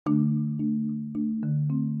Hey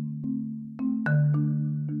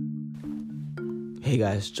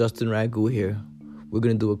guys, Justin Ragu here. We're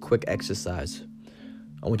going to do a quick exercise.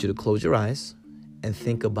 I want you to close your eyes and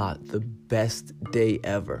think about the best day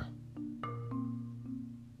ever.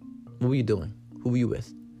 What were you doing? Who were you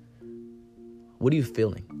with? What are you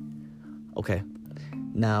feeling? Okay,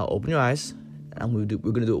 now open your eyes and we're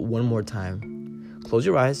going to do it one more time. Close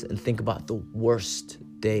your eyes and think about the worst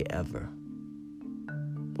day ever.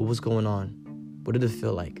 What was going on? What did it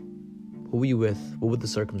feel like? Who were you with? What were the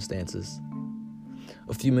circumstances?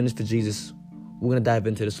 A few minutes for Jesus. We're going to dive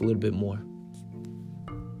into this a little bit more.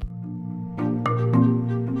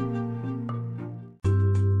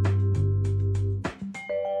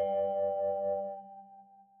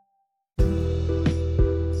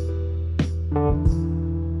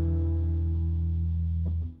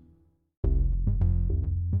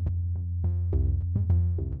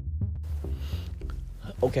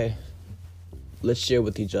 Okay, let's share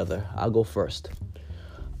with each other. I'll go first.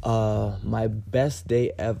 My best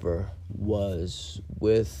day ever was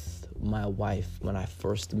with my wife when I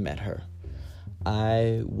first met her.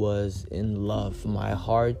 I was in love. My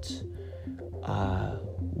heart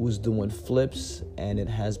was doing flips, and it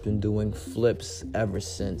has been doing flips ever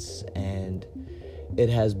since. And it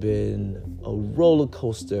has been a roller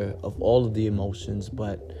coaster of all of the emotions,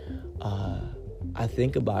 but I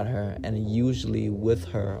think about her, and usually with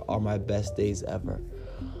her are my best days ever.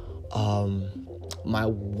 My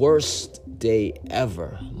worst day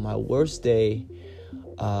ever. My worst day,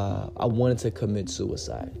 I wanted to commit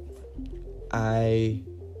suicide. I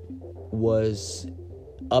was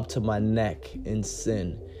up to my neck in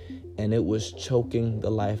sin, and it was choking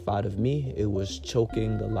the life out of me. It was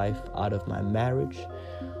choking the life out of my marriage.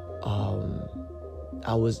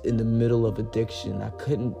 I was in the middle of addiction. I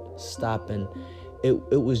couldn't stop, and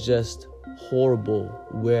it was just horrible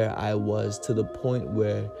where I was, to the point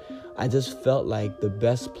where I just felt like the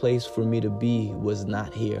best place for me to be was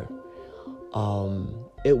not here.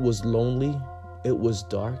 It was lonely, it was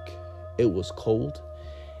dark, it was cold,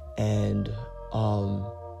 and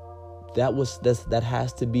that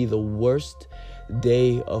has to be the worst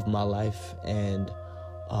day of my life. And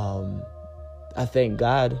I thank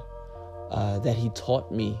God that He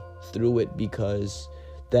taught me through it, because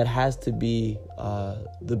that has to be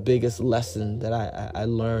the biggest lesson that I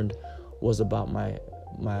learned was about my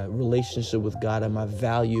relationship with God and my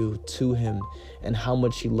value to Him and how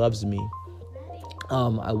much He loves me.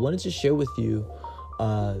 I wanted to share with you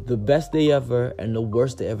the best day ever and the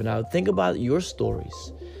worst day ever. Now, think about your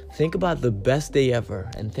stories. Think about the best day ever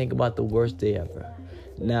and think about the worst day ever.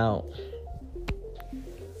 Now,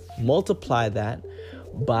 multiply that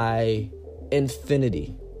by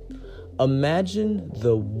infinity. Imagine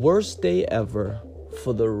the worst day ever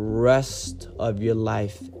for the rest of your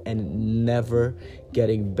life, and never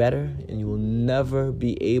getting better, and you will never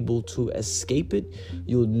be able to escape it.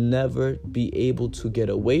 You'll never be able to get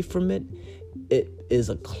away from it. It is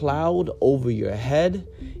a cloud over your head.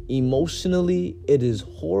 Emotionally, it is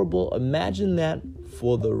horrible. Imagine that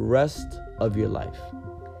for the rest of your life.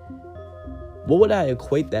 What would I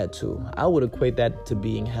equate that to? I would equate that to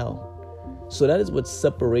being hell. So that is what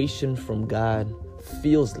separation from God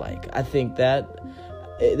feels like. I think that's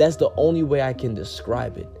the only way I can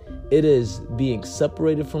describe it. It is being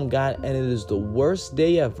separated from God, and it is the worst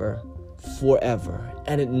day ever, forever,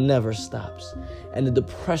 and it never stops. And the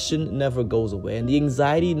depression never goes away, and the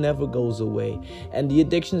anxiety never goes away, and the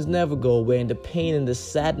addictions never go away, and the pain and the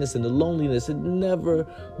sadness and the loneliness, it never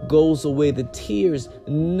goes away. The tears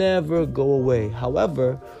never go away.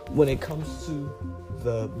 However, when it comes to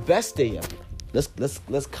the best day ever,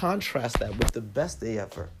 let's contrast that with the best day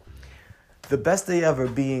ever. The best day ever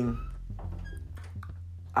being,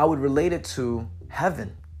 I would relate it to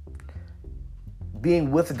heaven. Being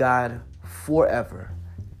with God forever,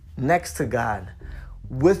 next to God,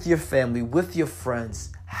 with your family, with your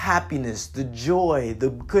friends, happiness, the joy, the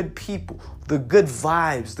good people, the good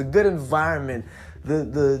vibes, the good environment,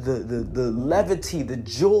 the levity, the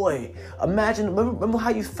joy. Remember how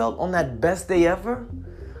you felt on that best day ever?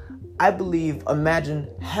 Imagine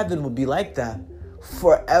heaven would be like that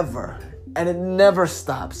forever. And it never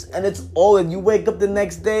stops. And it's all, and you wake up the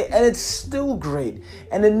next day and it's still great.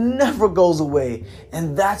 And it never goes away.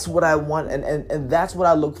 And that's what I want. And that's what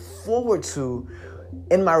I look forward to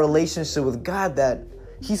in my relationship with God, that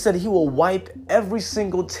He said He will wipe every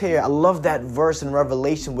single tear. I love that verse in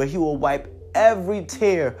Revelation where He will wipe every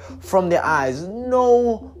tear from their eyes.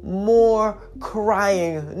 No more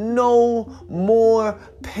crying. No more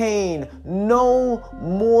pain. No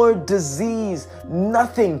more disease.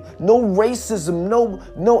 Nothing. No racism.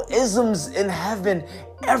 No isms in heaven.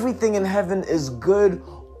 Everything in heaven is good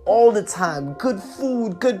all the time. Good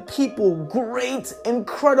food, good people, great,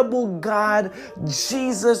 incredible God,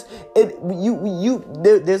 Jesus.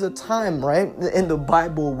 There's a time, right, in the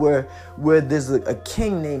Bible where there's a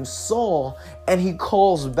king named Saul, and he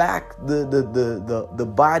calls back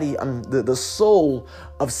the body, the soul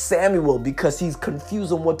of Samuel, because he's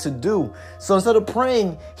confused on what to do. So instead of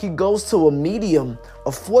praying, he goes to a medium,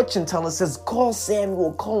 a fortune teller, says, call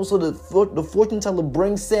Samuel, call him. So the fortune teller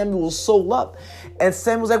brings Samuel's soul up, and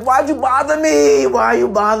Samuel's like, why'd you bother me? Why are you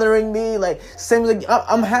bothering me? Like, Samuel's like,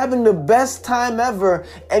 I'm having the best time ever,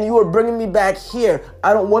 and you are bringing me back here.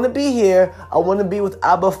 I don't want to be here. I want to be with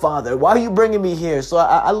Abba Father. Why are you bringing me here? So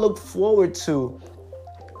I look forward to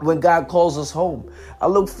when God calls us home. I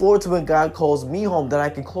look forward to when God calls me home, that I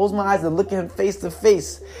can close my eyes and look at him face to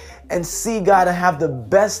face and see God and have the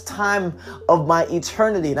best time of my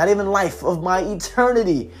eternity, not even life, of my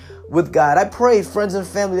eternity with God. I pray, friends and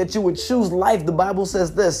family, that you would choose life. The Bible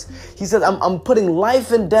says this. He said, I'm putting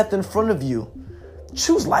life and death in front of you.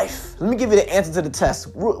 Choose life. Let me give you the answer to the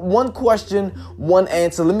test. One question, one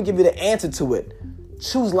answer. Let me give you the answer to it.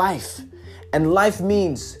 Choose life. And life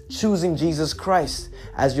means choosing Jesus Christ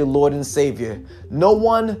as your Lord and Savior. No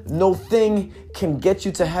one, no thing can get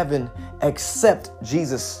you to heaven except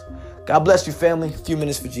Jesus. God bless you, family. A few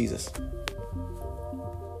minutes for Jesus.